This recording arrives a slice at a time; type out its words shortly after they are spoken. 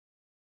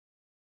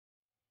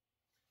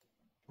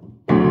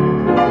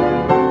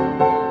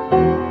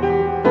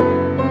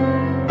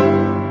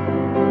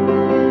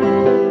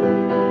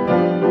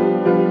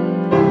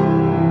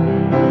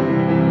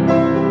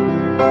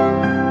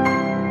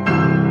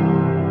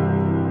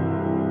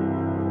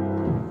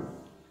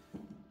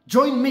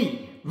Join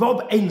me,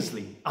 Rob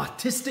Ainsley,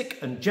 Artistic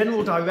and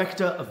General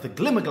Director of the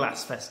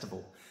GlimmerGlass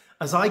Festival,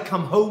 as I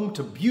come home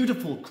to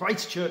beautiful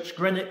Christchurch,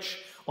 Greenwich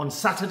on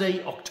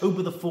Saturday,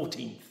 October the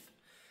 14th.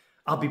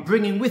 I'll be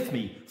bringing with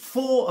me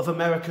 4 of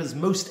America's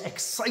most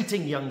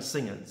exciting young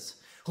singers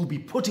who'll be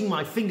putting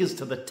my fingers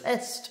to the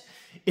test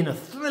in a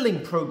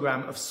thrilling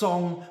programme of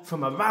song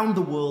from around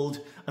the world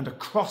and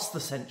across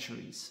the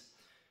centuries.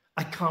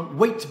 I can't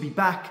wait to be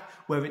back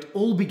where it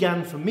all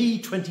began for me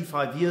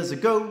 25 years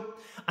ago,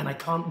 and I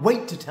can't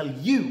wait to tell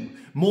you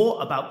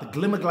more about the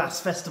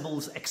GlimmerGlass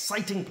Festival's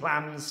exciting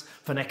plans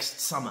for next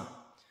summer.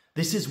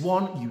 This is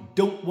one you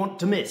don't want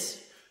to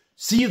miss.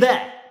 See you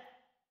there!